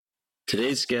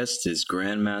Today's guest is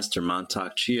Grandmaster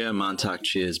Mantak Chia. Mantak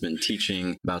Chia has been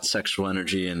teaching about sexual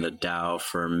energy and the Tao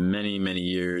for many, many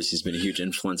years. He's been a huge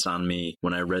influence on me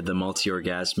when I read The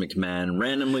Multi-Orgasmic Man,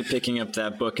 randomly picking up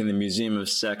that book in the Museum of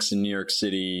Sex in New York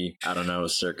City, I don't know,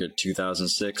 circa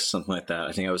 2006, something like that.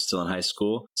 I think I was still in high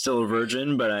school, still a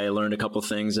virgin, but I learned a couple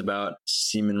things about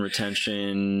semen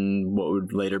retention, what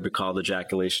would later be called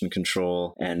ejaculation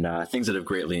control, and things that have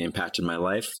greatly impacted my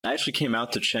life. I actually came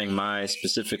out to Chiang Mai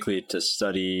specifically to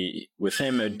study with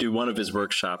him and do one of his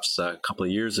workshops a couple of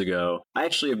years ago. I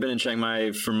actually have been in Chiang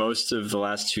Mai for most of the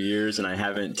last 2 years, and I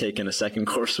haven't taken a second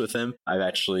course with him. I've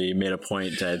actually made a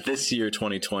point that this year,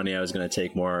 2020, I was going to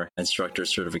take more instructor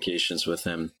certifications with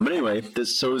him. But anyway,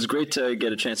 so it was great to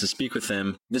get a chance to speak with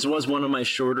him. This was one of my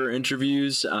shorter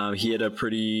interviews. He had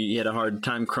a hard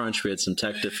time crunch. We had some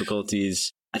tech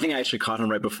difficulties. I think I actually caught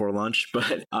him right before lunch,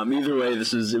 but either way,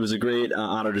 it was a great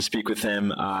honor to speak with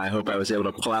him. I hope I was able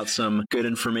to pull out some good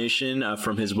information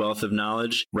from his wealth of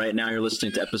knowledge. Right now, you're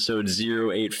listening to episode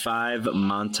 085,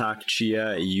 Mantak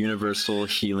Chia, Universal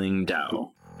Healing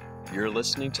Tao. You're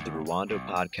listening to the Rwando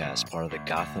Podcast, part of the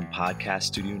Gotham Podcast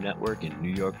Studio Network in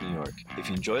New York, New York. If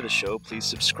you enjoy the show, please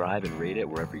subscribe and rate it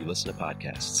wherever you listen to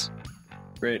podcasts.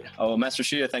 Great. Oh, Master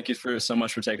Chia, thank you so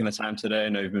much for taking the time today. I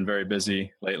know you've been very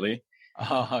busy lately.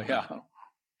 Oh, yeah.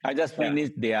 I just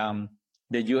finished the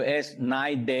US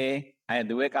 9-day. I had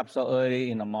to wake up so early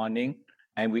in the morning.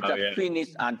 And we just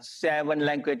finished on 7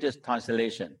 languages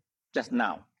translation just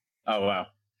now. Oh, wow.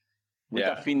 We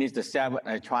just finished the 7.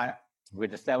 I tried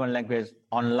with the 7 languages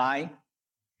online,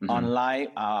 and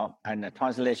the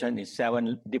translation in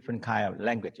 7 different kind of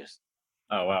languages.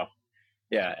 Oh, wow.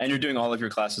 Yeah. And you're doing all of your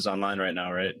classes online right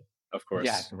now, right? Of course.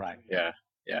 Yes, right. Yeah.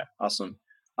 Awesome.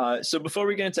 So before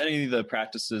we get into any of the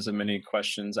practices and many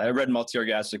questions, I read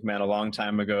Multi-Orgasmic Man a long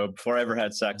time ago, before I ever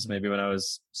had sex, maybe when I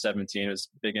was 17. It was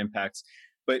big impacts.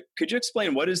 But could you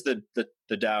explain what is the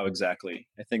Tao exactly?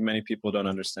 I think many people don't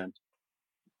understand.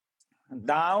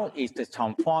 Tao is the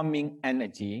transforming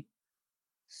energy.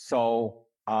 So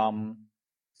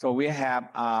we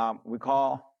have, we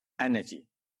call energy.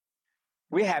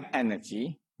 We have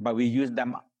energy, but we use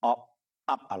them up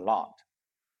a lot.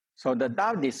 So the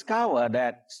Tao discovered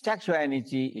that sexual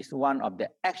energy is one of the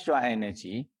extra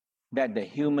energy that the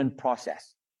human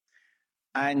process.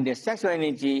 And the sexual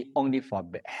energy only for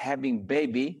having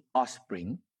baby,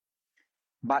 offspring,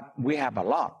 but we have a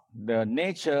lot. The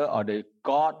nature or the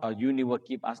God or universe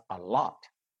give us a lot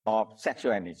of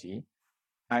sexual energy.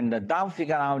 And the Tao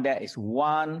figured out that is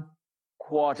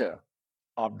 1/4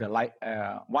 of the life,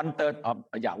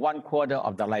 1/4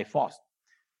 of the life force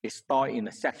is stored in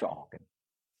the sexual organ.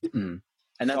 Mm-hmm.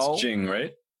 And that's Jing,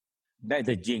 right? That's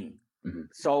the Jing. Mm-hmm.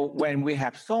 So when we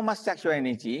have so much sexual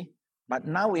energy, but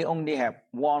now we only have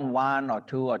one or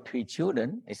 2 or 3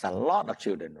 children, it's a lot of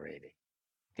children already.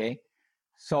 Okay?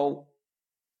 So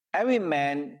every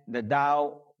man, the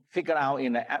Tao figured out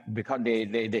because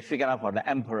they figured out for the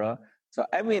emperor, so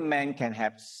every man can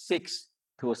have 6,000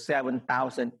 to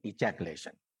 7,000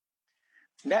 ejaculation.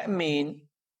 That means,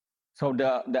 so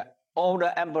the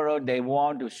older emperor, they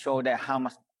want to show that how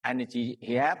much energy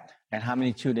he have and how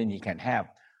many children he can have.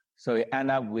 So he end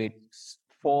up with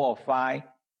 4 or 5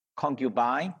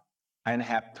 concubines and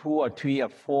have 2 or 3 or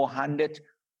 400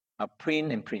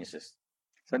 prince and princess.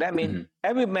 So that means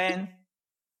every man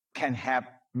can have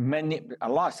a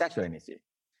lot of sexual energy.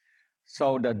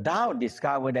 So the Tao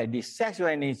discovered that this sexual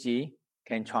energy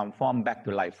can transform back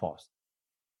to life force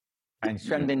and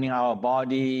strengthening our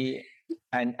body.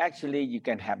 And actually, you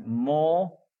can have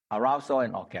more arousal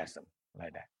and orgasm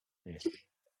like that. Yes.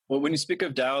 Well, when you speak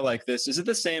of Tao like this, is it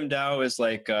the same Tao as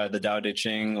like the Tao Te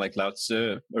Ching, like Lao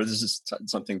Tzu, or is this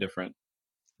something different?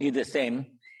 It's the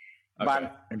same. Okay.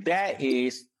 But there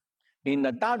is, in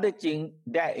the Tao Te Ching,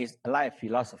 there is life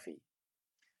philosophy.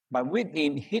 But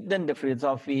within hidden the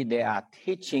philosophy, they are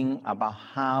teaching about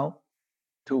how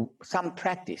to, some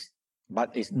practice,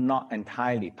 but it's not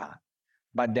entirely part.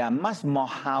 But there are much more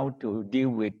how to deal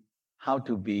with, how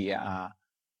to be,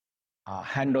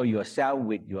 handle yourself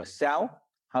with yourself,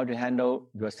 how to handle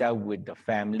yourself with the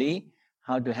family,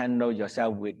 how to handle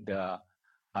yourself with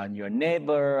your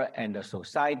neighbor and the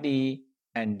society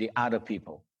and the other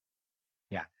people.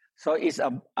 Yeah. So it's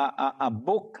a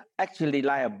book, actually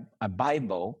like a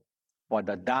Bible for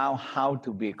the Tao, how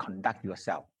to conduct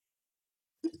yourself.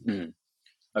 Mm.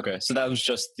 Okay, so that was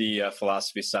just the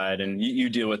philosophy side, and you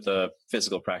deal with the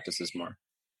physical practices more.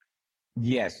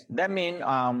 Yes, that means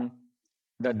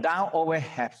the Tao always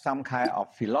have some kind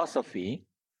of philosophy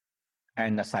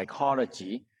and the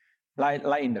psychology. Like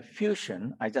in the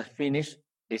fusion, I just finished,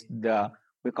 is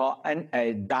we call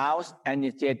a Tao's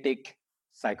energetic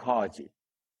psychology.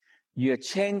 You're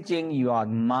changing your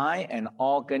mind and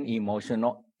organ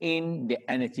emotional in the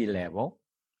energy level,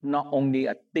 not only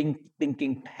a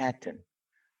thinking pattern.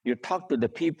 You talk to the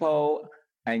people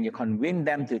and you convince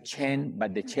them to change,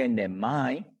 but they change their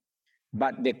mind,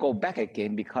 but they go back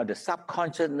again because the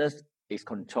subconsciousness is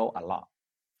controlled a lot.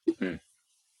 Mm-hmm.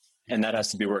 And that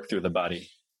has to be worked through the body.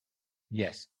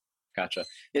 Yes. Gotcha.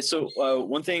 Yeah, so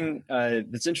one thing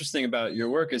that's interesting about your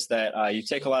work is that you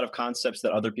take a lot of concepts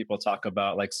that other people talk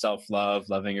about, like self-love,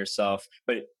 loving yourself,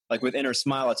 but like with Inner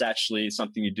Smile, it's actually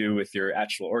something you do with your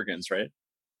actual organs, right?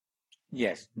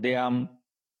 Yes. The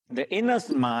Inner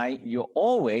Smile, you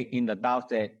always in the Tao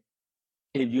said,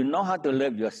 if you know how to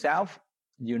love yourself,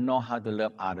 you know how to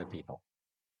love other people.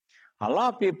 A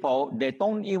lot of people, they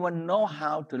don't even know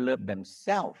how to love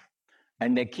themselves.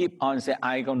 And they keep on saying,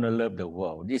 I'm going to love the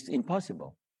world. It's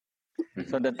impossible. Mm-hmm.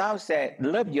 So the Tao said,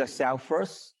 love yourself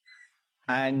first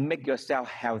and make yourself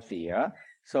healthier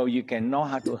so you can know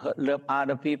how to love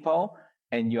other people,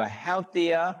 and you are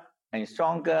healthier and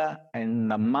stronger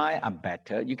and the mind are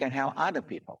better. You can help other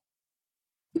people.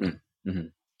 Mm-hmm.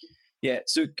 Yeah.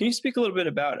 So can you speak a little bit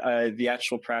about the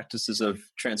actual practices of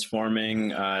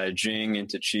transforming Jing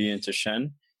into Qi into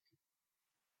Shen?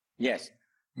 Yes.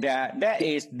 That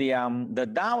is the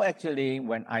Tao actually,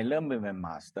 when I learned with my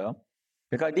master,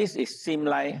 because this seemed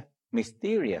like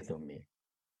mysterious to me.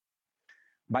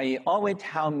 But he always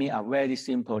tell me a very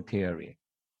simple theory.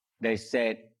 They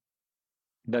said,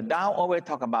 the Tao always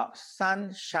talk about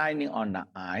sun shining on the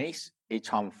ice is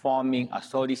transforming a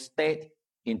solid state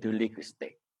into liquid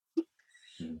state.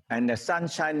 Mm-hmm. And the sun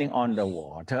shining on the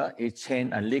water is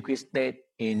change a liquid state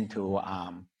into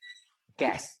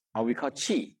gas, or we call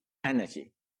Qi,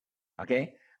 energy.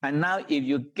 Okay, and now if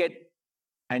you get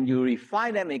and you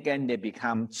refine them again, they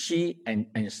become Qi and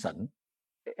Shen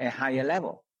at a higher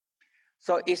level.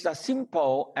 So it's a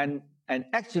simple and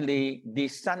actually the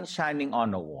sun shining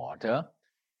on the water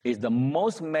is the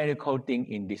most miracle thing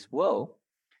in this world.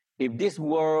 If this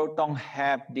world don't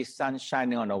have the sun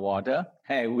shining on the water,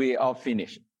 hey, we all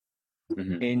finished.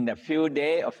 Mm-hmm. In a few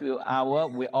days, a few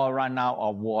hours, we all run out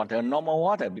of water, no more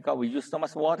water because we use so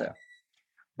much water.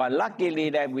 But luckily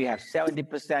that we have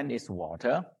 70% is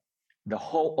water, the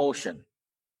whole ocean.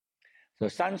 So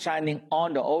sun shining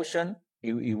on the ocean,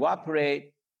 it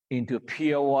evaporate into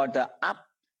pure water up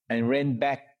and rain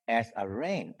back as a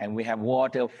rain. And we have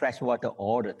water, fresh water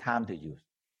all the time to use.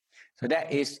 So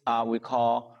that is we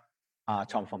call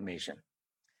transformation.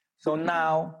 So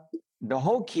now the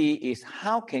whole key is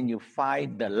how can you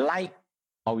find the light,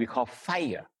 or we call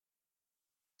fire.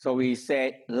 So we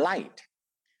say light.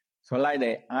 So like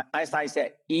as I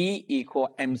said, E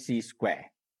equal mc squared.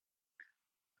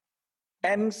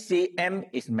 M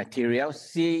is material,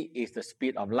 C is the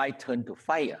speed of light turned to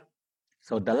fire.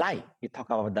 So the light, we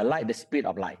talk about the light, the speed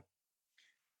of light.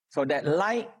 So that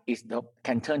light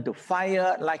can turn to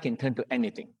fire, light can turn to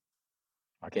anything.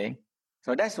 Okay?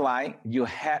 So that's why we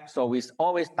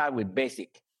always start with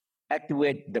basic,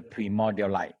 activate the primordial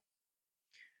light.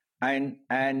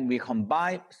 And we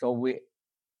combine,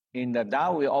 in the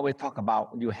Tao, we always talk about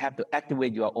you have to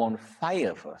activate your own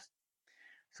fire first.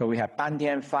 So we have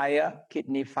Dantian fire,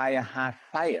 kidney fire, heart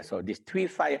fire. So these three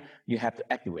fire, you have to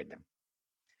activate them.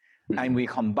 Mm-hmm. And we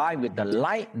combine with the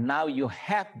light. Now you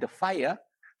have the fire.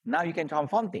 Now you can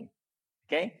transform things.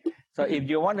 Okay? So if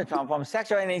you want to transform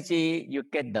sexual energy, you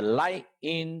get the light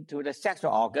into the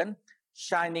sexual organ,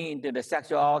 shining into the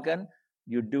sexual organ.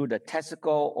 You do the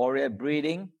testicle, oral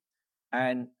breathing,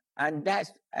 and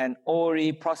that's an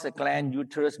ovary, prostate gland,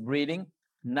 uterus breathing.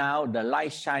 Now the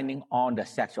light shining on the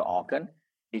sexual organ,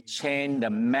 it change the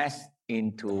mass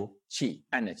into Qi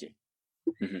energy.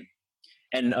 Mm-hmm.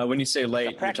 And when you say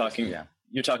light,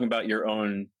 you're talking about your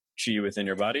own Qi within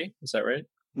your body. Is that right?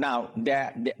 Now,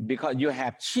 because you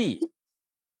have Qi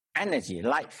energy,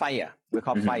 light, fire, we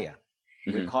call fire.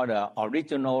 Mm-hmm. We call the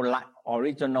original light,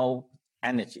 original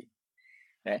energy.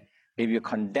 Okay? If you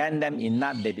condense them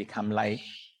enough, they become like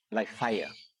fire.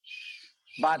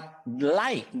 But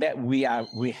light that we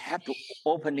have to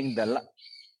opening the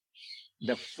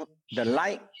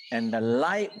light, and the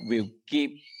light will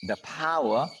give the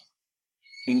power,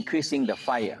 increasing the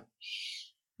fire.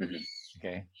 Mm-hmm.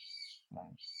 Okay.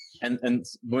 And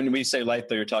when we say light,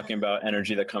 though, you're talking about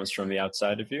energy that comes from the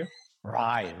outside of you?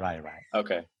 Right.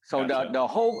 Okay. So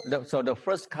gotcha. The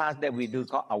first class that we do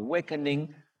called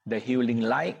awakening the healing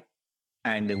light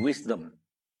and the wisdom.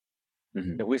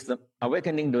 Mm-hmm. The wisdom,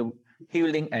 awakening the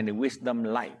healing and the wisdom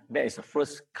light. That is the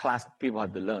first class people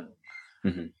have to learn.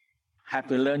 Mm-hmm. Have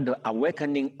to learn the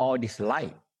awakening all this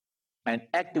light and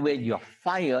activate your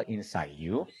fire inside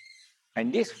you.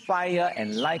 And this fire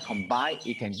and light combined,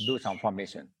 it can do some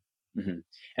formation. Mm-hmm.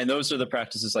 And those are the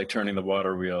practices like turning the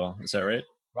water wheel. Is that right?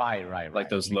 Right. Like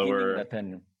those lower,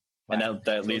 and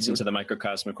that leads into the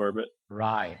microcosmic orbit.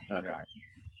 Right. Okay. Right.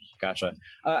 Gotcha.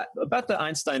 About the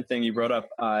Einstein thing you brought up,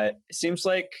 it seems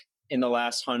like in the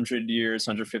last 100 years,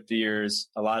 150 years,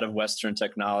 a lot of Western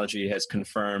technology has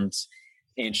confirmed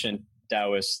ancient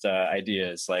Taoist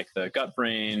ideas like the gut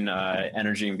brain,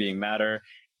 energy being matter.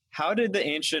 How did the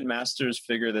ancient masters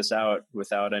figure this out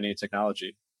without any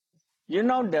technology? You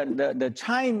know, the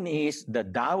Chinese, the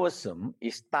Taoism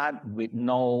is start with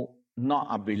not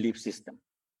a belief system.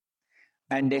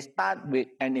 And they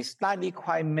study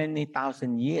quite many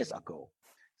thousand years ago.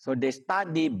 So they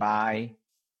study by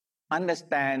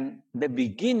understand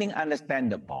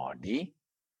the body,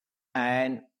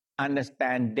 and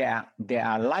understand there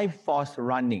are life force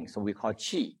running. So we call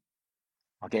qi,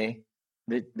 okay,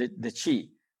 the qi.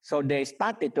 So they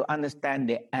started to understand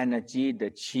the energy,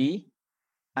 the qi,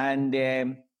 and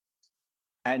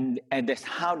that's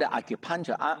how the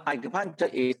acupuncture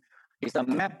is a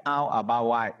map out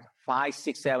about 5,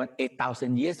 6, 7,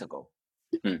 8,000 years ago.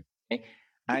 Okay?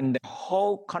 And the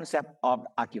whole concept of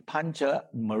acupuncture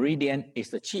meridian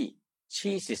is the qi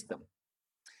system.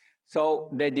 So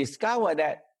they discover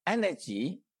that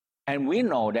energy, and we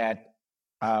know that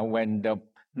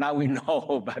now we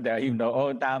know, but in the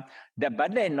old time,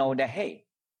 but they know that, hey,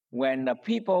 when the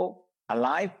people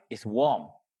alive is warm,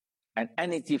 and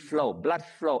energy flow, blood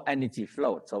flow, energy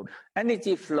flow. So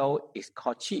energy flow is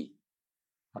called qi.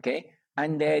 Okay,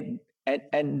 and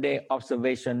the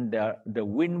observation, the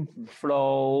wind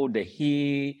flow, the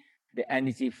heat, the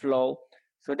energy flow.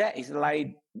 So that is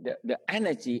like the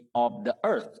energy of the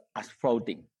earth as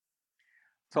floating.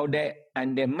 So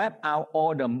they map out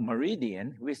all the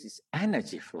meridian, which is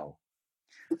energy flow.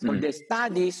 So they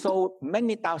study so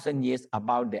many thousand years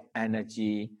about the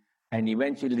energy, and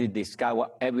eventually discover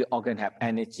every organ have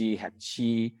energy, have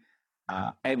qi,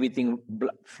 everything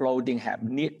floating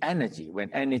need energy.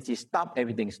 When energy stop,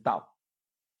 everything stop.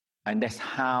 And that's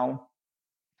how,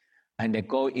 and they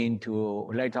go into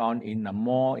later on in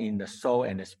the soul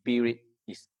and the spirit.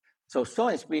 So soul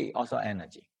and spirit also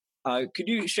energy. Could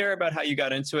you share about how you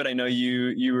got into it? I know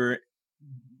you were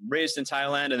raised in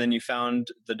Thailand and then you found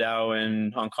the Tao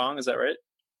in Hong Kong. Is that right?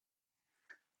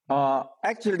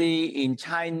 Actually, in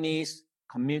Chinese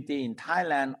community in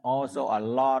Thailand, also a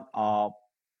lot of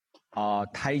Tai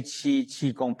Chi,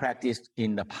 Qigong practice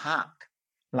in the park.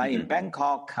 Like in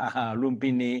Bangkok,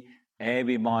 Lumpini,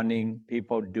 every morning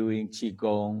people doing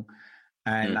Qigong.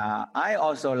 And I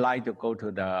also like to go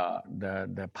to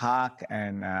the park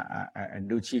and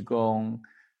do Qigong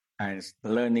and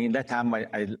learning. That time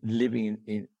I living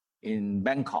in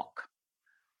Bangkok.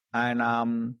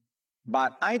 And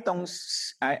but I don't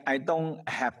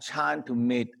have chance to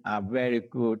meet a very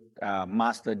good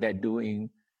master that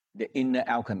doing the inner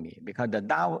alchemy, because the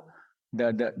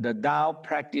Tao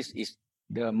practice is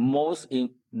the most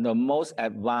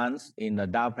advanced in the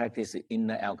Tao practice is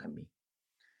inner alchemy.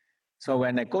 So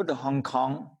when I go to Hong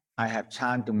Kong, I have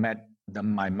chance to meet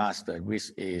my master,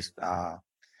 which is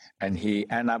and he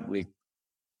end up with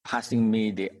passing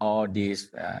me all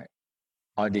this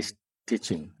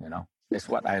teaching. You know, that's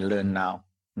what I learned now.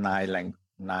 9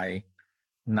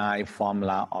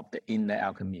 formula of the inner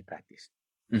alchemy practice.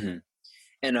 Mm-hmm.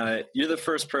 And you're the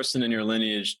first person in your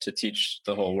lineage to teach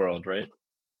the whole world, right?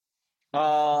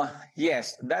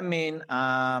 Yes. That means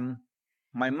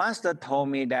my master told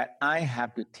me that I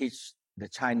have to teach the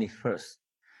Chinese first.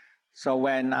 So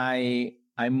when I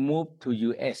moved to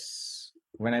US,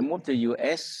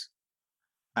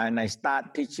 and I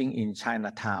start teaching in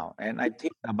Chinatown, and I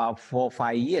teach about 4 or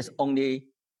 5 years only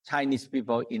Chinese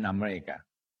people in America.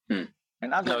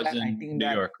 And after that, I think New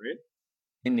York, right?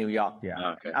 In New York, yeah.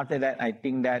 Oh, okay. After that, I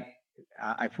think that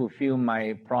I fulfill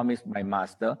my promise, my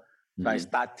master. So I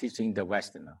start teaching the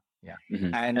Westerner, yeah.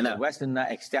 And the Westerner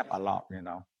accept a lot, you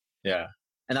know. Yeah.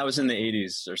 And that was in the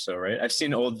 80s or so, right? I've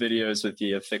seen old videos with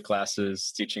you of thick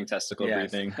classes teaching testicle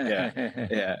breathing.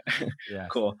 Yeah.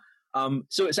 Cool.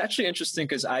 So it's actually interesting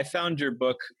because I found your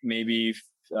book maybe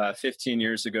 15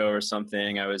 years ago or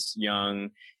something. I was young,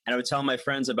 and I would tell my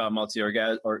friends about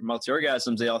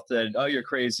multi-orgasms. They all said, "Oh, you're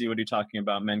crazy. What are you talking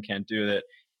about? Men can't do that."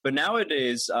 But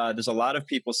nowadays, there's a lot of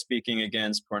people speaking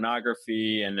against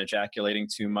pornography and ejaculating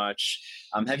too much.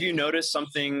 Have you noticed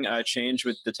something change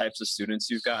with the types of students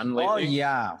you've gotten lately? Oh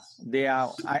yeah, they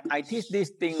are. I teach this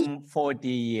thing 40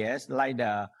 years, like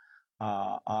the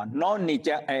you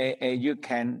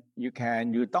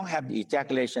don't have the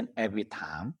ejaculation every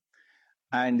time.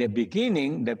 And the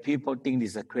beginning, the people think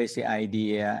this is a crazy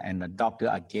idea, and the doctor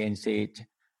against it.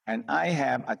 And I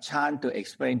have a chance to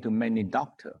explain to many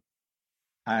doctors.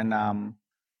 And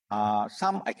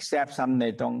some accept, some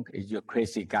they don't. You're a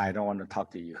crazy guy. I don't want to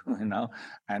talk to you, you know.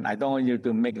 And I don't want you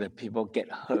to make the people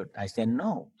get hurt. I said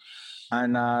no.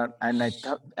 And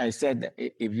I said that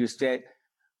if you said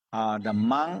the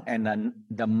monk and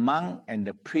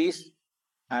the priest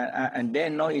and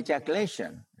then no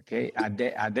ejaculation, okay,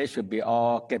 they should be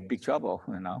all get big trouble,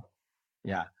 you know.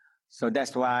 Yeah. So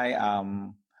that's why.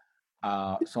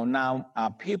 So now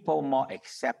people more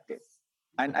accept it,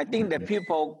 and I think that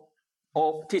people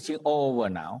all teaching all over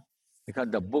now because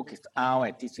the book is out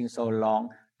and teaching so long.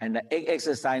 And the egg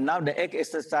exercise, now the egg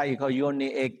exercise, you call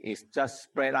yoni egg, is just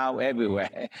spread out everywhere.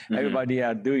 Mm-hmm. Everybody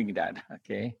are doing that,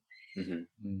 okay?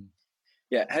 Mm-hmm. Mm.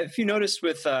 Yeah, have you noticed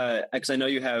with, because I know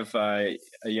you have a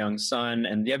young son,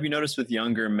 and have you noticed with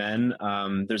younger men,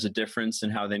 there's a difference in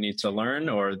how they need to learn,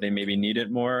 or they maybe need it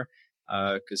more?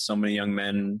 Because so many young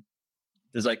men,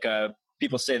 there's like,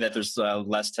 people say that there's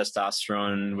less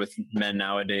testosterone with men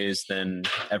nowadays than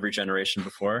every generation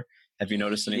before. Have you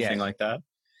noticed anything like that?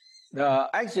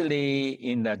 Actually,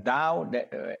 in the Tao,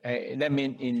 that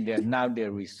means in the now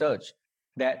the research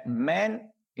that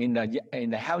men in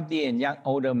the healthy and young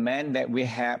older men that we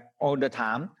have all the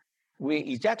time,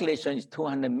 ejaculation is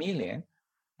 200 million,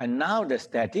 and now the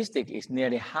statistic is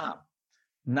nearly half.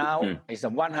 Now it's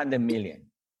 100 million.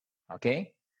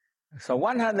 Okay, so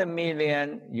 100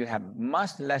 million, you have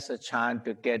much lesser chance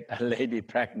to get a lady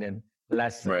pregnant.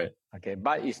 Less, right? Okay,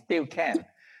 but it still can.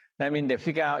 I mean, they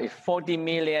figure out if 40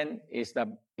 million is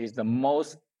the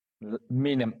most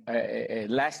minimum,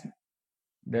 less,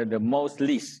 the most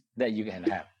least that you can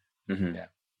have. Mm-hmm. Yeah,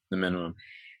 the minimum.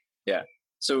 Yeah.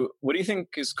 So, what do you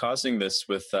think is causing this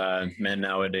with men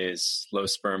nowadays? Low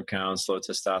sperm counts, low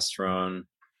testosterone.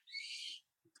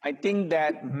 I think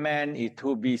that men is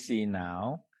too busy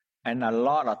now, and a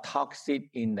lot of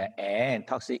toxic in the air and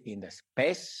toxic in the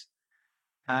space,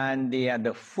 and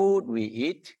the food we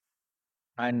eat.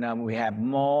 And we have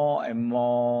more and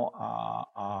more,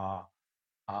 a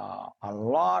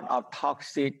lot of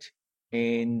toxic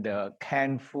in the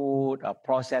canned food or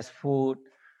processed food.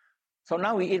 So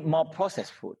now we eat more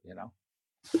processed food, you know.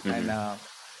 Mm-hmm.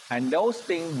 And those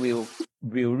things will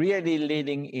really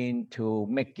leading into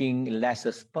making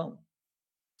lesser sperm.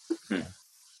 Hmm.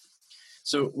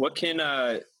 So what can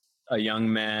a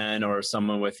young man or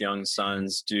someone with young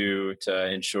sons do to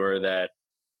ensure that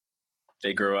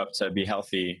they grow up to be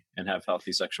healthy and have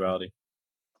healthy sexuality?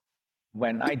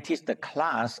 When I teach the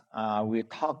class, we're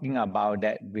talking about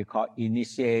that we call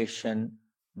initiation,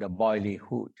 the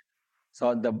boyhood.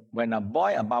 So when a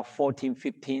boy about 14,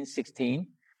 15, 16,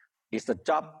 it's the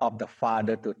job of the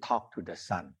father to talk to the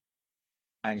son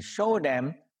and show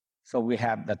them. So we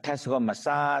have the testicle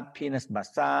massage, penis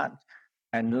massage,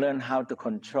 and learn how to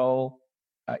control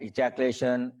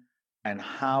ejaculation and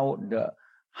how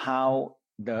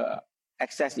the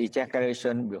excess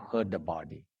ejaculation will hurt the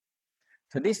body.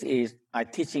 So this is I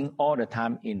teaching all the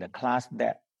time in the class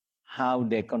that how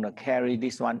they're going to carry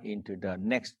this one into the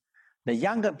next. The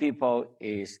younger people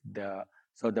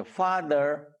so the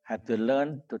father had to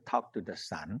learn to talk to the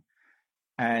son,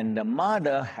 and the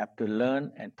mother have to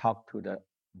learn and talk to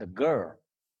the girl.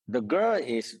 The girl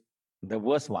is the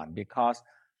worst one because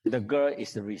the girl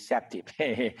is receptive.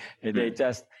 They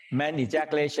just man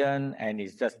ejaculation and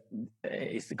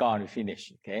it's gone,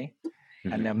 finished. Okay,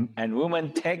 mm-hmm. and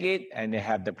women take it and they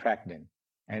have the pregnant,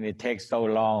 and it takes so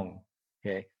long.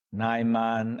 Okay, 9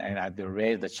 months, and I have to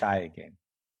raise the child again.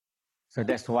 So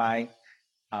that's why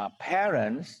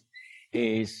parents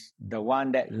is the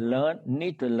one that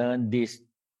need to learn this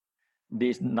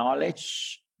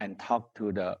knowledge and talk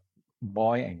to the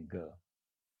boy and girl.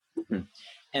 Mm-hmm.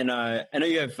 And I know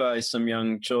you have some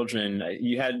young children.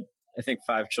 You had, I think,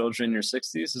 5 children in your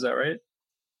 60s. Is that right?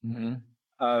 Mm-hmm.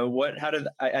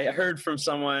 I heard from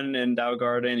someone in Tao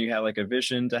Garden you had like a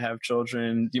vision to have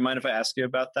children. Do you mind if I ask you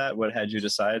about that? What had you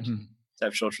decide to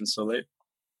have children so late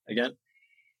again?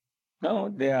 No,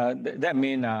 that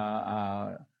means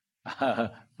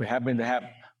we happen to have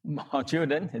more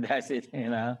children. That's it, you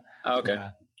know. Oh, okay,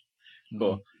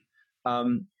 cool.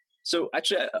 So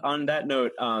actually, on that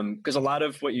note, because a lot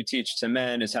of what you teach to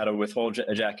men is how to withhold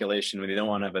ejaculation when they don't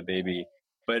want to have a baby.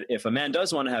 But if a man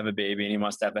does want to have a baby and he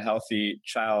wants to have a healthy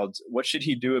child, what should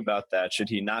he do about that? Should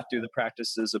he not do the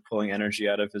practices of pulling energy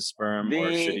out of his sperm,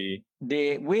 or should he?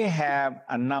 We have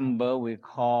a number we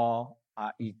call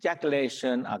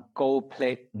ejaculation a gold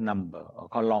plate number, or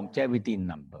called longevity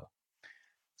number.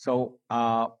 So,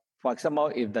 for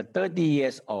example, if the 30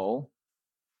 years old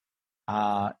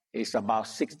is about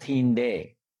 16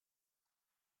 days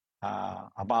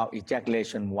about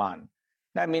ejaculation 1.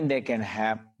 That means they can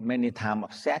have many times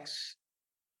of sex,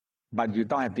 but you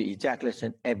don't have the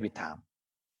ejaculation every time.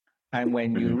 And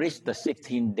when you reach the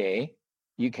 16th day,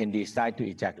 you can decide to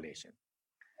ejaculation.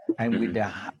 And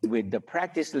with the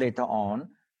practice later on,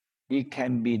 it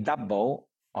can be double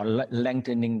or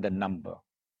lengthening the number.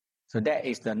 So that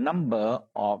is the number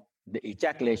of the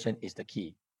ejaculation is the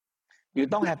key. You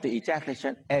don't have the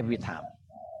ejaculation every time.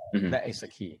 That is the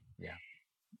key. Yeah.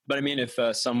 But I mean, if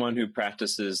someone who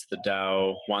practices the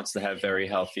Tao wants to have very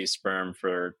healthy sperm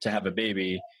to have a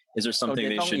baby, is there something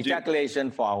they should do?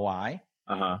 Ejaculation for a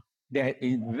while. There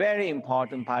is very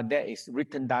important part that is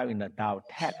written down in the Tao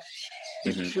text.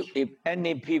 If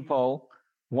any people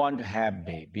want to have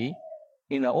baby,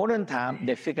 in the olden time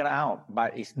they figure out,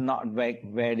 but it's not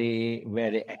very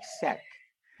exact.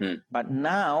 But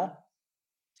now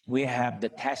we have the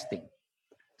testing,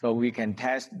 so we can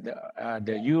test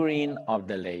the urine of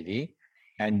the lady,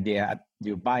 and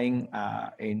you buying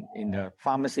in the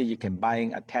pharmacy you can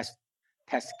buying a test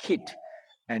kit.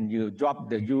 And you drop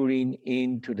the urine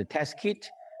into the test kit.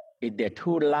 If there are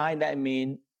two lines, that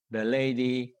means the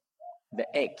lady, the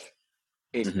egg,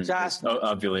 is just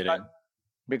ovulating.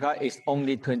 Because it's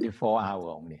only 24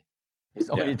 hours only. It's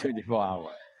only 24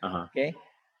 hours. Okay?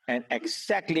 And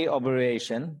exactly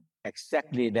ovulation,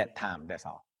 exactly that time, that's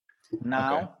all.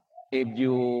 Now, if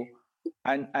you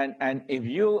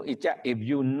if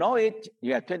you know it,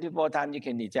 you have 24 times, you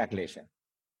can ejaculation.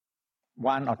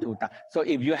 1 or 2 times. So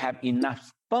if you have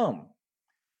enough sperm,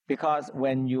 because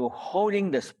when you're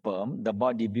holding the sperm, the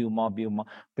body build more,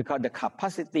 because the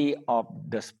capacity of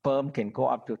the sperm can go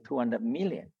up to 200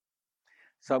 million.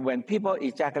 So when people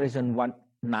ejaculation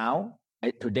now,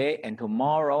 today and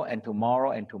tomorrow and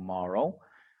tomorrow and tomorrow,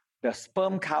 the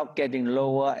sperm count getting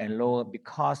lower and lower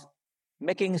because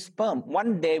making sperm,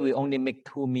 one day we only make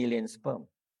 2 million sperm.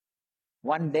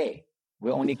 One day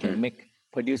we only can make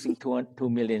producing 2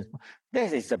 million.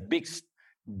 This is a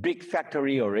big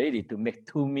factory already to make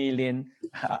 2 million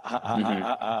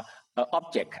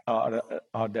object or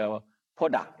the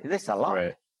product. This is a lot.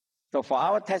 Right. So for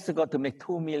our testicle to make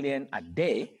 2 million a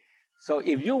day, so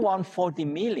if you want 40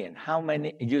 million, how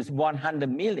many? Use 100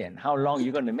 million. How long are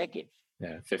you going to make it?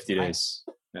 50 days.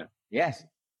 Yeah. Yes.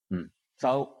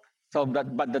 But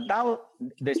the Tao,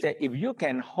 they say if you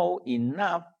can hold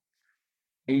enough.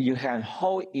 You can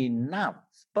hold enough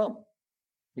sperm.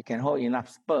 You can hold enough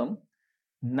sperm.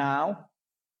 Now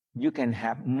you can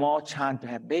have more chance to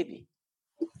have baby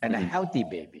and a healthy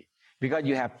baby because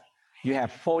you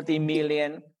have 40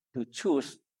 million to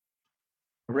choose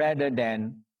rather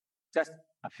than just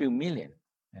a few million.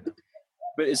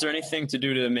 But is there anything to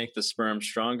do to make the sperm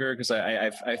stronger? Because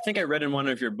I think I read in one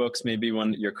of your books, maybe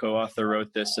your co-author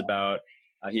wrote this about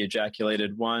he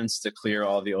ejaculated once to clear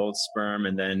all the old sperm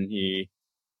and then he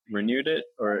renewed it,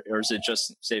 or is it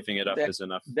just saving it up is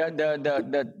enough?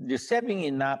 The saving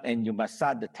enough, and you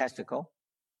massage the testicle.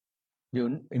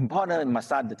 You important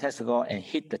massage the testicle and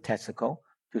hit the testicle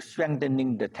to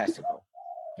strengthening the testicle.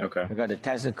 Okay. Because the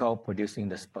testicle producing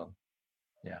the sperm.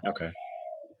 Yeah.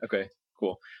 Okay.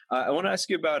 Cool. I want to ask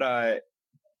you about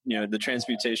the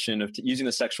transmutation of using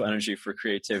the sexual energy for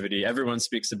creativity. Everyone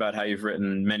speaks about how you've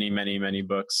written many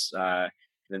books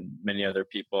than many other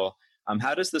people.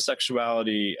 How does the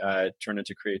sexuality turn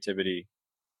into creativity?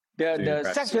 The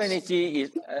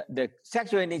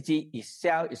sexual energy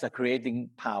itself is a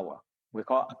creating power. We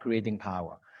call it a creating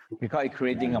power because it's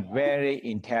creating a very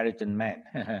intelligent man.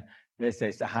 This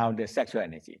is how the sexual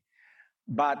energy.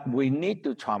 But we need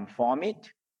to transform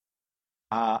it,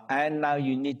 and now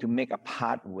you need to make a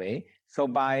pathway. So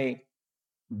by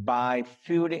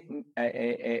feeling,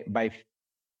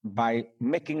 by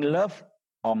making love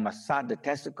or massage the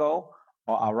testicle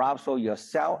or arousal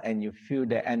yourself, and you feel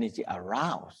the energy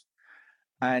aroused.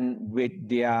 And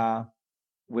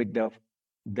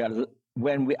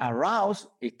when we arouse,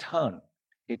 it turn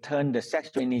the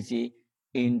sexual energy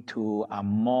into a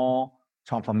more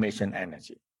transformation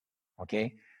energy.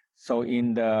 Okay, so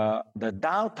in the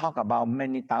Tao talk about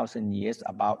many thousand years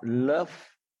about love,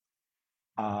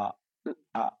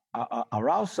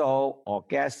 arousal,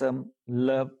 orgasm,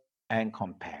 love, and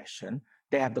compassion.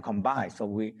 They have to combine. So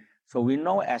we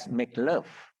know as make love.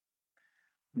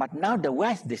 But now the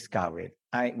West discovered.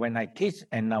 When I teach,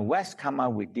 and the West come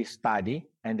out with this study,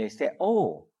 and they say,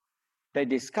 they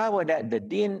discovered that the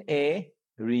DNA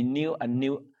renew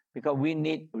because we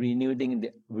need renew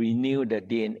the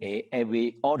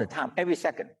DNA all the time, every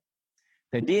second.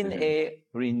 The DNA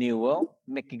renewal,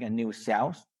 making a new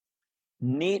cells,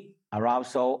 need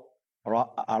arousal,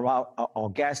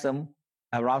 orgasm,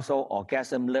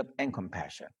 love, and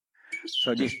compassion.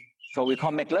 So we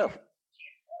call make love.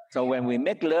 So when we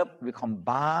make love, we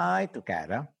combine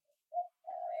together.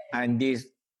 And this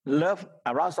love,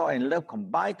 arousal and love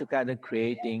combine together,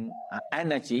 creating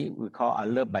energy we call a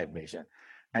love vibration.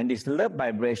 And this love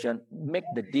vibration make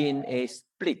the DNA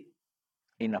split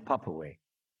in a proper way.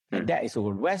 And that is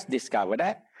West discovered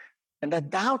that. And the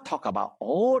Tao talk about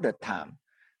all the time.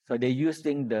 So they're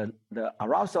using the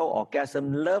arousal,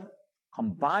 orgasm, love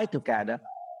combined together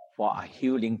for a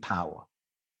healing power.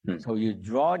 So you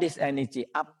draw this energy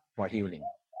up for healing.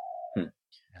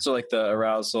 So like the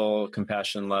arousal,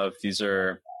 compassion, love, these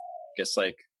are, I guess,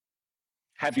 like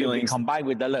have feelings to be combined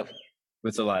with the love.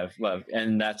 With the love.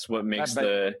 And that's what makes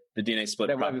the DNA split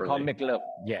that's properly. That's what we call make love.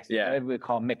 Yes. Yeah. That's what we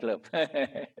call make love.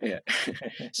 Yeah.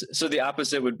 So the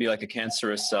opposite would be like a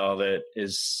cancerous cell that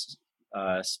is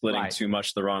splitting too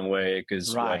much the wrong way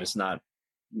because it's not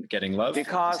getting love.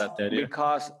 Because, is that the idea?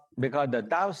 because the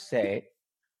Tao said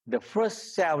the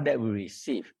first cell that we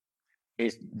receive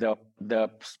is the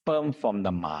sperm from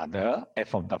the mother,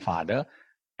 from the father,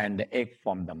 and the egg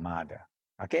from the mother.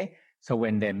 Okay? So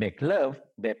when they make love,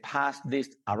 they pass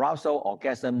this arousal,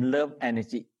 orgasm, love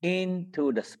energy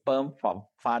into the sperm from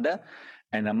father,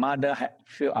 and the mother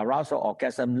feel arousal,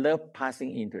 orgasm, love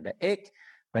passing into the egg.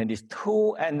 When these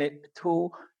two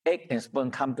egg and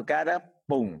sperm come together,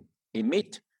 boom, it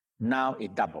meet. Now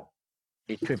it double,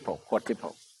 it triple,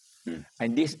 quadruple.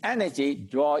 And this energy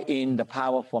draw in the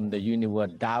power from the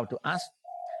universe down to us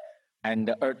and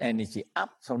the earth energy up.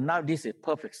 So now this is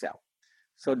perfect cell.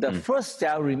 So the first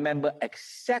cell remember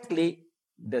exactly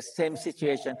the same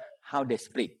situation, how they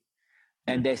split.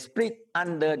 And they split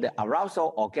under the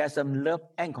arousal, orgasm, love,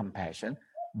 and compassion.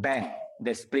 Bang,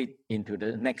 they split into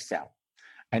the next cell.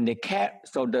 And they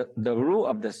so the rule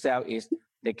of the cell is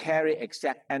they carry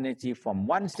exact energy from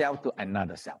one cell to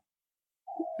another cell.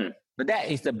 But that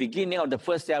is the beginning of the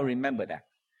first cell. Remember that.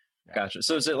 Gotcha.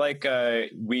 So is it like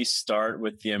we start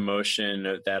with the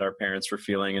emotion that our parents were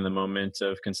feeling in the moment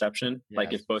of conception? Yes.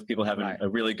 Like if both people have a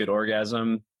really good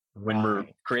orgasm when we're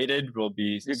created, we'll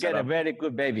be you get a very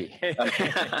good baby. If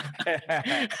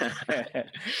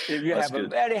you have a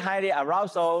very highly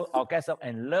arousal, orgasm,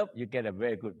 and love, you get a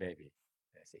very good baby.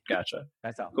 Gotcha.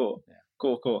 That's all. Cool. Yeah.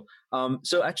 Cool.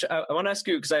 So actually, I want to ask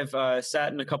you, because I've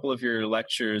sat in a couple of your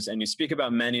lectures and you speak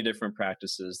about many different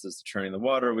practices. There's the turning the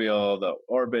water wheel, the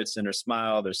orbits, inner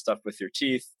smile, there's stuff with your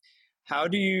teeth. How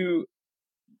do you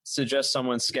suggest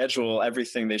someone schedule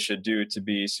everything they should do to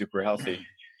be super healthy?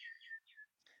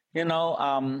 You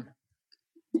know,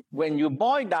 when you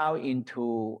boil down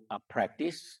into a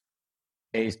practice,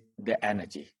 is the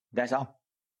energy. That's all.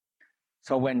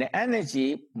 So when the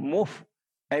energy moves,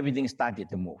 everything started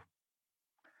to move.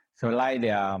 So like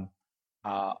the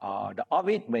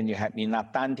orbit, when you have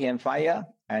enough Dantian fire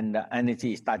and the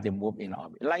energy starts to move in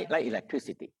orbit, like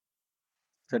electricity.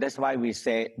 So that's why we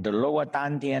say the lower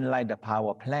Dantian like the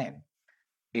power plant.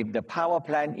 If the power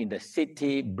plant in the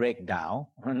city break down,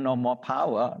 no more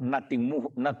power,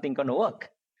 nothing gonna work.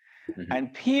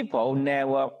 And people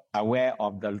never aware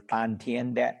of the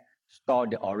Dantian that store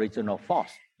the original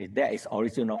force. There is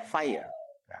original fire.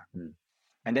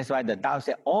 And that's why the Tao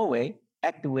said always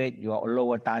activate your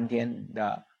lower Dantian,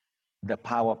 the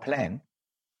power plant.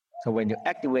 So when you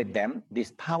activate them,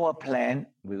 this power plant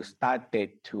will start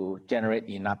to generate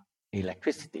enough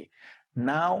electricity.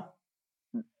 Now,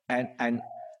 and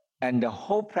the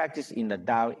whole practice in the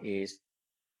Tao is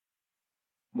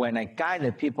when I guide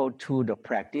the people to the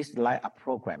practice like a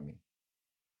programming.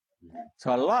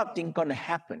 So a lot of things gonna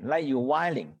happen, like you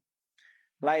wiring.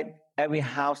 Like every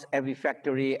house, every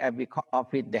factory, every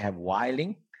office, they have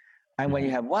wiring. And when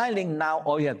you have wiring, now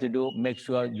all you have to do, make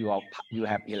sure you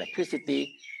have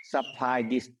electricity, supply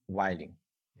this wiring.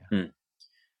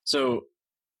 So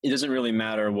it doesn't really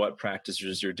matter what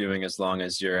practices you're doing as long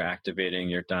as you're activating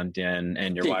your Dantian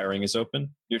and your wiring is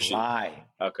open? Right.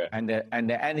 Okay. And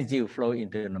the energy will flow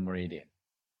into the meridian.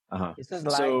 It's just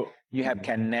like you have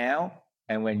canal,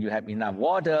 and when you have enough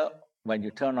water, when you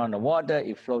turn on the water,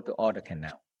 it flows to all the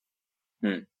canal.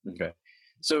 Okay.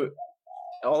 So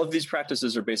all of these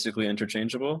practices are basically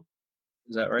interchangeable.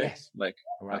 Is that right? Yes.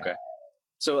 Okay.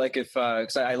 So like if,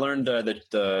 cause I learned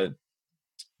the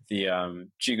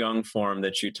Qigong form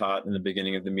that you taught in the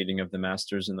beginning of the meeting of the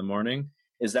masters in the morning.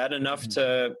 Is that enough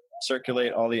to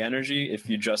circulate all the energy? If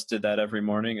you just did that every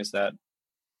morning, is that?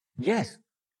 Yes.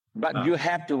 But you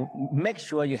have to make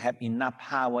sure you have enough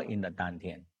power in the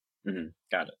Dantian.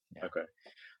 Got it. Yeah. Okay.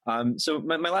 So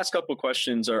my last couple of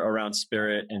questions are around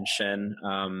spirit and Shen.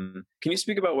 Can you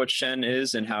speak about what Shen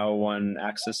is and how one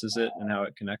accesses it and how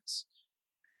it connects?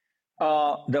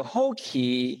 The whole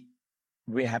key,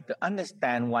 we have to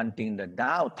understand one thing the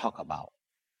Tao talk about.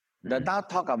 The Tao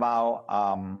talk about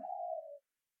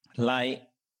like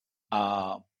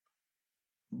the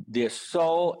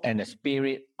soul and the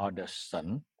spirit or the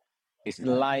sun is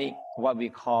like what we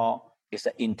call is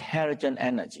an intelligent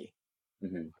energy.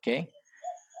 Okay,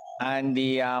 and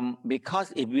the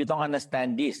because if you don't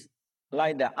understand this,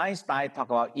 like the Einstein talk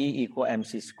about E equal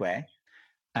mc squared,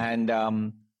 and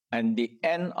the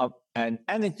end of an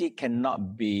energy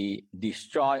cannot be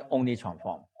destroyed, only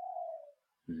transformed.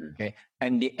 Okay,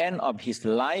 and the end of his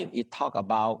life, it talk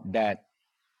about that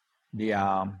the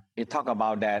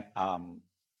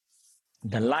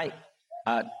light,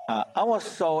 our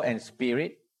soul and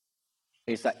spirit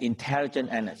is an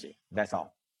intelligent energy. That's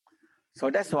all. So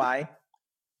that's why,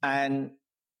 and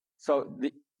so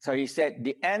he said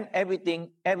the end,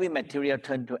 every material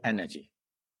turn to energy.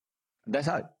 That's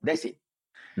all. That's it.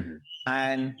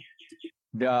 And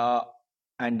the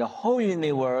whole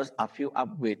universe are filled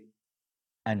up with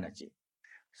energy.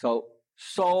 So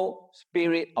soul,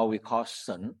 spirit, or we call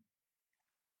sun,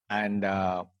 and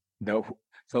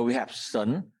so we have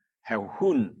sun, have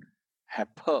hun,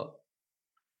 have pearl.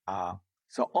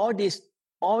 So all this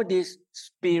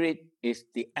spirit is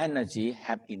the energy,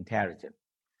 have intelligence.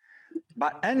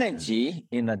 But energy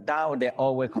in the Tao, they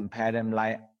always compare them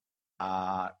like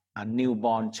a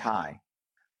newborn child.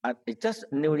 It's just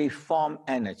newly formed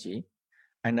energy.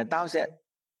 And the Tao said,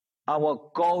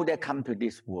 our goal that come to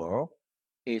this world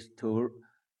is to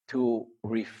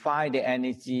refine the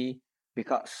energy,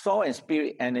 because soul and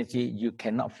spirit energy, you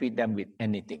cannot feed them with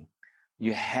anything.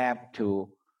 You have to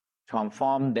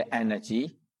transform the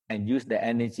energy and use the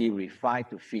energy refined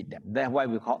to feed them. That's why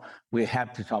we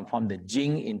have to transform the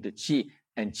Jing into Qi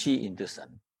and Qi into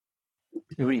Sun.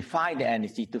 To refine the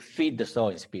energy to feed the soul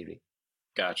and spirit.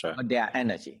 Gotcha. Their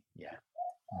energy, yeah.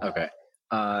 Okay.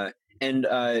 And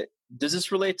does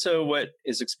this relate to what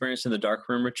is experienced in the dark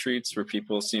room retreats, where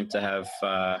people seem to have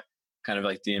kind of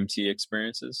like DMT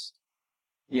experiences?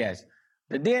 Yes.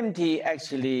 The DMT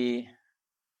actually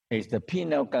is the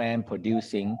pineal gland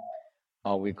producing,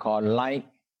 or we call light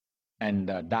and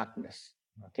darkness.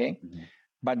 Okay.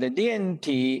 But the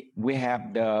DMT, we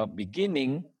have the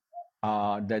beginning.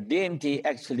 The DMT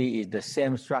actually is the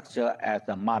same structure as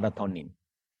the melatonin.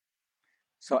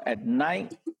 So at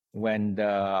night, when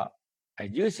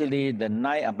usually the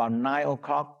night about 9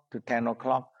 o'clock to 10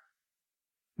 o'clock,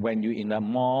 when you're in a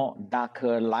more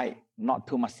darker light, not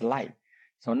too much light.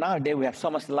 So nowadays we have so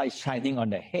much light shining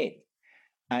on the head,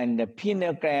 and the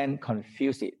pineal gland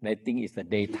confuse it. They think it's the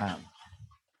daytime.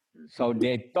 So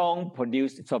they don't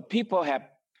produce. So people have.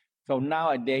 So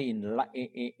nowadays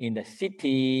in the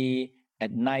city,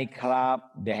 at nightclub,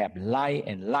 they have light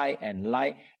and light and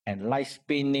light and light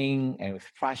spinning and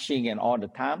flashing and all the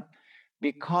time,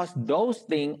 because those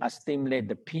things are stimulate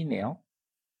the pineal,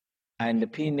 and the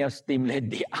pineal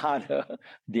stimulate the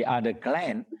other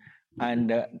gland, and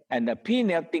the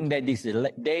pineal think that this is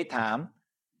daytime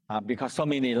because so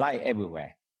many light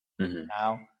everywhere.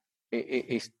 Now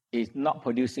it's not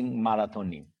producing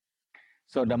melatonin.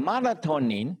 So the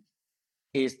melatonin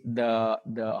is the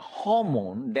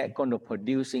hormone that's going to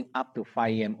producing up to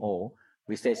 5-MO.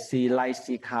 We say see light,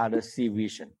 see color, see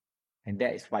vision, and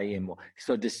that is 5-MO.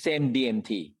 So the same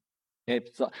DMT.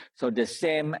 So the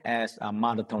same as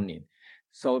melatonin.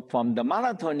 So from the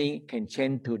melatonin can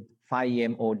change to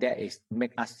 5-MO, that is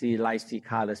make us see light, see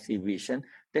color, see vision.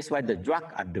 That's what the drug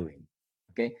are doing.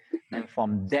 Okay, and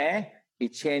from there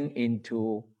it change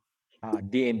into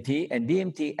DMT, and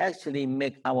DMT actually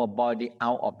make our body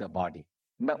out of the body,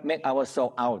 make our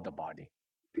soul out of the body.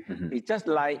 It's just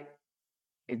like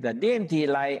the DMT,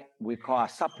 like we call a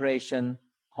separation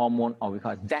hormone, or we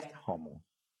call death hormone.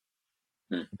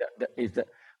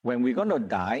 When we're going to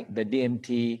die, the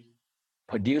DMT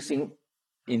producing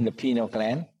in the pineal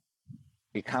gland,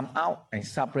 it come out and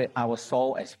separate our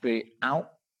soul and spirit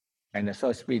out, and the soul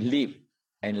and spirit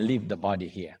leave the body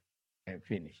here and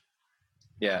finish.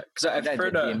 Yeah, because I've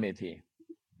heard DMT.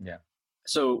 Yeah.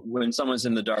 So when someone's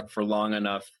in the dark for long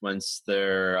enough, once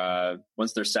they're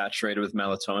saturated with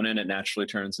melatonin, it naturally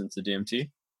turns into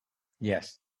DMT.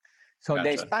 Yes. So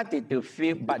They started to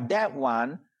feel, but that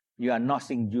one you are not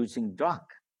using drug.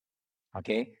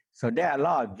 Okay. So there are a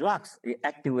lot of drugs that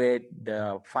activate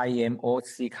the 5-MO,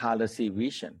 see color, see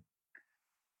vision.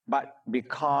 But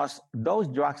because those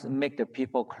drugs make the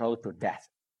people close to death.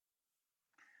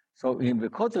 So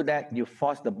because of that, you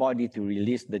force the body to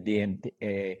release the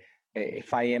DMT,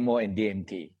 5-MO and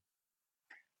DMT.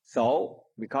 So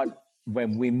because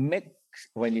when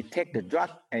you take the drug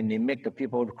and you make the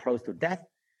people close to death,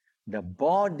 the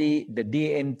body, the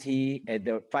DMT,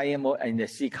 the 5-MO and the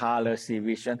see color, see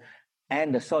vision,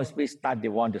 and the soul spirit start they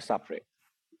want to separate.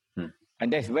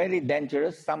 And that's very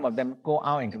dangerous. Some of them go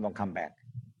out and won't come back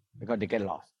because they get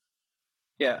lost.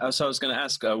 Yeah, so I was going to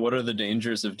ask, what are the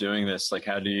dangers of doing this? Like,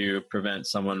 how do you prevent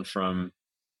someone from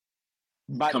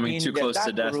coming too close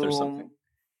to death or something?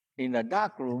 In the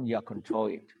dark room, you control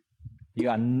it.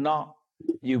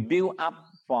 You build up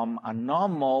from a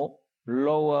normal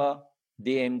lower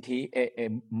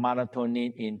DMT,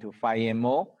 melatonin into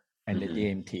 5-MeO and the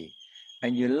DMT.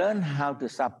 And you learn how to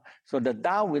So the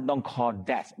Tao we don't call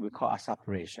death, we call a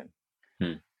separation.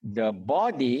 The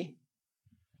body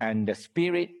and the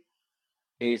spirit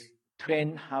is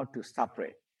trained how to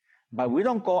separate. But we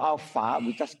don't go out far,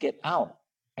 we just get out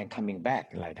and coming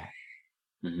back like that.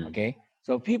 Okay?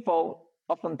 So people,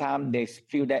 oftentimes they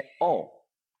feel that,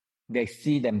 they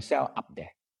see themselves up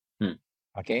there.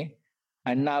 Okay?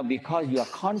 And now because you are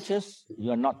conscious, you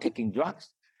are not taking drugs,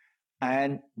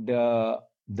 and the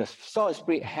soul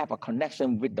spirit have a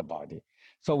connection with the body.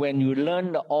 So when you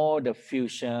learn all the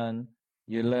fusion,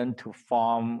 you learn to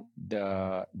form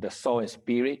the soul and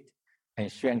spirit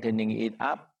and strengthening it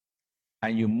up,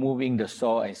 and you're moving the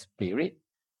soul and spirit,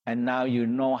 and now you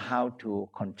know how to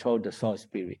control the soul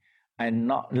spirit and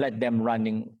not let them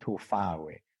running too far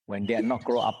away when they are not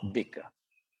grow up bigger.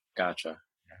 Gotcha.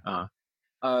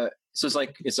 So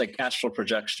it's like astral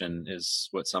projection is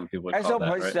what some people would astral call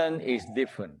that, projection right? is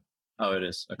different. Oh, it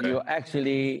is. Okay. You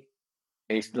actually,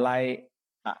 it's like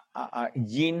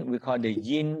yin, we call the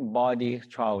yin body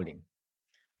traveling.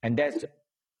 And that's,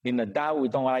 in the Tao, we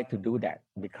don't like to do that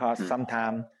because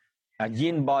sometimes a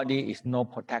yin body is no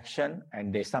protection,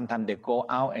 and sometimes they go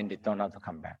out and they don't know to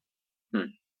come back.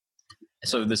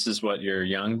 So this is what your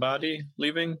yang body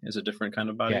leaving is a different kind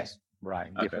of body? Yes,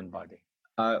 right, different body.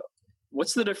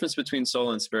 What's the difference between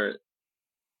soul and spirit?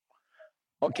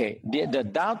 Okay, the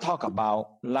Tao talk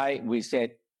about, like we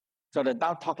said, so the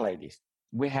Tao talk like this.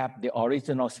 We have the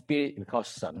original spirit, we call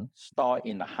Shen, stored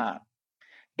in the heart.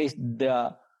 It's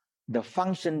the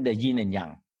function, the yin and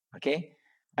yang, okay?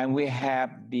 And we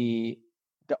have the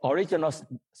original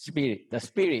spirit, the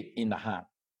spirit in the heart,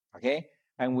 okay?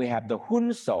 And we have the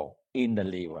Hun soul in the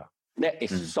liver. That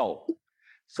is soul.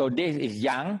 So this is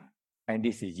yang and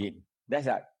this is yin.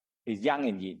 It's yang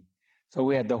and yin. So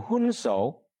we have the Hun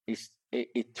soul, is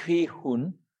 3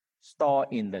 Hun stored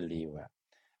in the liver.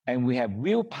 And we have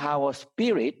willpower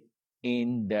spirit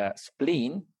in the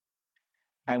spleen.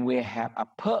 And we have a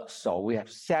Per soul. We have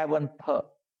 7 Per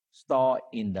stored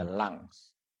in the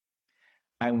lungs.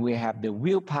 And we have the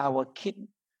willpower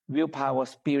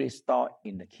spirit stored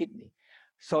in the kidney.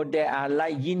 So they are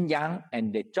like yin yang,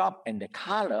 and the job and the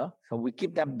color. So we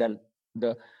give them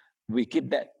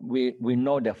we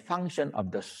know the function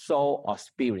of the soul or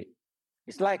spirit.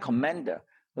 It's like commander,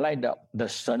 like the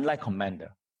Shen, like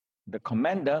commander. The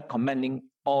commander commanding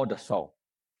all the soul.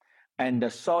 And the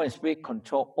soul and spirit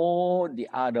control all the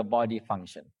other body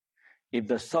function. If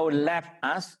the soul left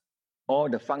us, all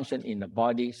the function in the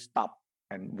body stop,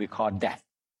 and we call death.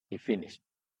 It finished.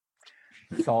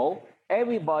 So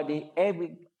everybody,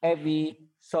 every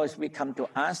soul spirit come to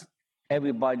us,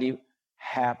 everybody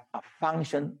have a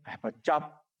function, have a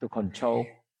job to control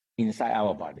inside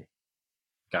our body.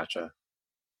 Gotcha.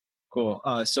 Cool.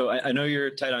 So I know you're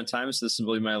tight on time, so this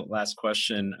will be my last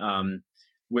question.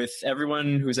 With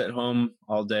everyone who's at home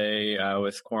all day,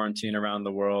 with quarantine around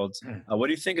the world, what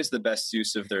do you think is the best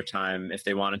use of their time if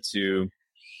they wanted to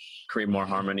create more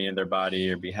harmony in their body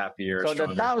or be happier? So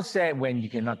the Tao said, when you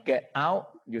cannot get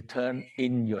out, you turn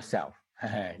in yourself.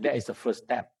 That is the first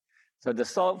step. So the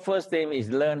first thing is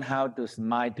learn how to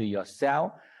smile to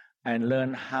yourself and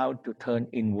learn how to turn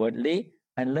inwardly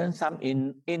and learn some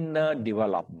inner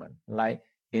development, like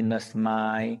inner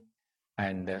smile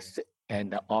and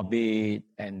the orbit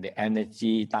and the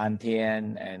energy,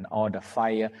 Dantian, and all the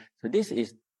fire. So this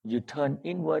is, you turn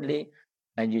inwardly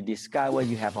and you discover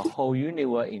you have a whole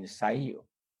universe inside you.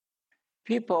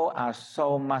 People are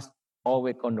so much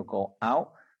always going to go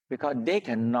out because they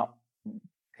cannot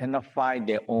find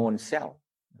their own self.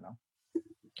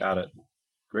 Got it.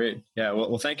 Great. Yeah.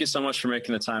 Well, thank you so much for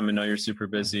making the time. I know you're super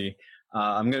busy.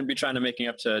 I'm going to be trying to making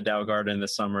up to Tao Garden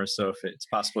this summer. So if it's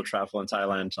possible to travel in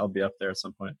Thailand, I'll be up there at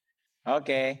some point.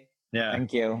 Okay. Yeah.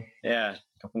 Thank you. Yeah.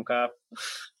 Kapung kap.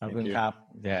 Kapung kap.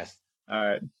 Yes. All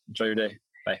right. Enjoy your day.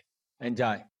 Bye.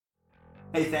 Enjoy.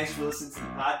 Hey, thanks for listening to the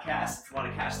podcast. If you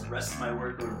want to catch the rest of my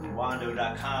work, go to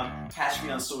Rwando.com. Catch me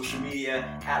on social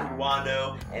media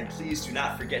 @Rwando. And please do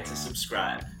not forget to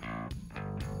subscribe.